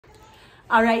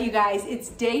All right, you guys, it's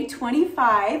day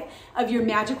 25 of your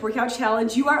magic workout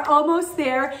challenge. You are almost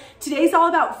there. Today's all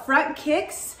about front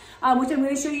kicks, which I'm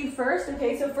going to show you first.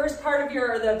 Okay, so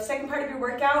the second part of your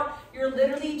workout, you're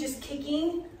literally just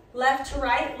kicking left to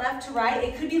right, left to right.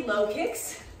 It could be low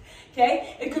kicks.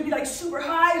 Okay, it could be like super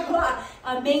high.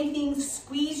 Main thing,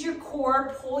 squeeze your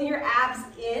core, pull your abs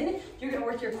in. You're gonna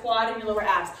work your quad and your lower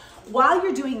abs. While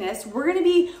you're doing this, we're gonna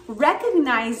be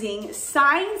recognizing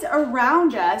signs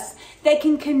around us that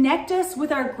can connect us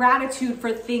with our gratitude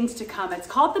for things to come. It's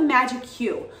called the magic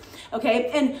cue. Okay,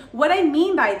 and what I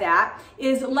mean by that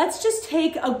is, let's just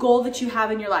take a goal that you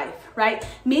have in your life, right?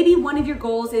 Maybe one of your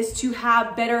goals is to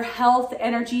have better health,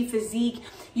 energy, physique.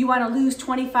 You want to lose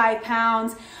 25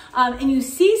 pounds, and you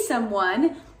see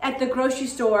someone at the grocery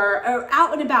store or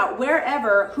out and about,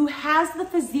 wherever, who has the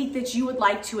physique that you would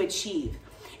like to achieve.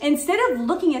 Instead of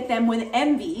looking at them with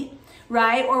envy,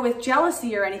 right, or with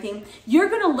jealousy or anything, you're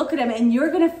gonna look at them and you're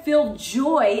gonna feel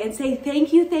joy and say,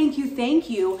 thank you, thank you, thank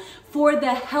you for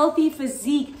the healthy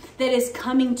physique that is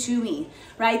coming to me,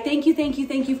 right? Thank you, thank you,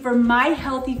 thank you for my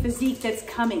healthy physique that's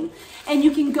coming. And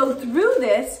you can go through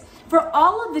this for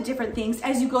all of the different things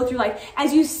as you go through life.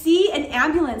 As you see an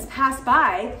ambulance pass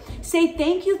by, say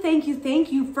thank you, thank you,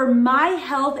 thank you for my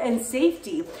health and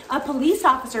safety. A police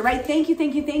officer, right? Thank you,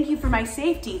 thank you, thank you for my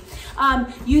safety.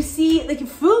 You see like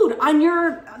food on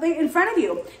in front of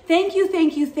you. Thank you,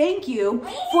 thank you, thank you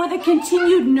for the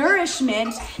continued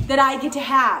nourishment that I get to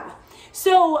have.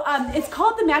 So it's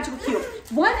called the magical cue.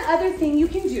 One other thing you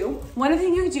can do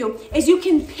is you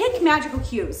can pick magical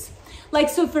cues. Like,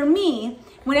 so for me,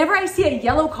 whenever I see a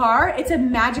yellow car, it's a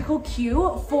magical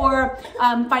cue for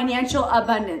financial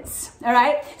abundance, all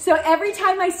right? So every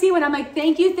time I see one, I'm like,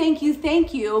 thank you, thank you,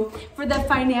 thank you for the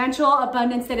financial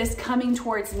abundance that is coming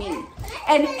towards me.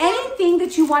 And anything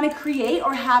that you want to create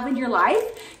or have in your life,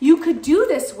 you could do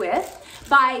this with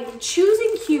by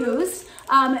choosing cues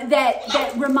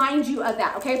that remind you of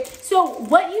that, okay? So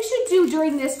what you should do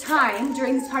during this time,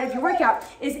 during this part of your workout,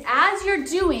 is as you're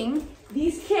doing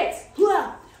these kicks,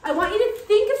 I want you to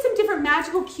think of some different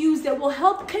magical cues that will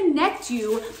help connect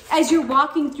you as you're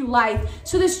walking through life,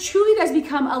 so this truly does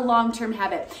become a long-term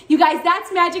habit. You guys,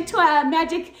 that's magic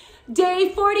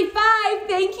day 45.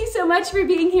 Thank you so much for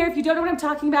being here. If you don't know what I'm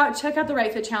talking about, check out the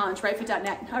RightFitt challenge,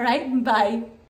 rightfit.net. All right, bye.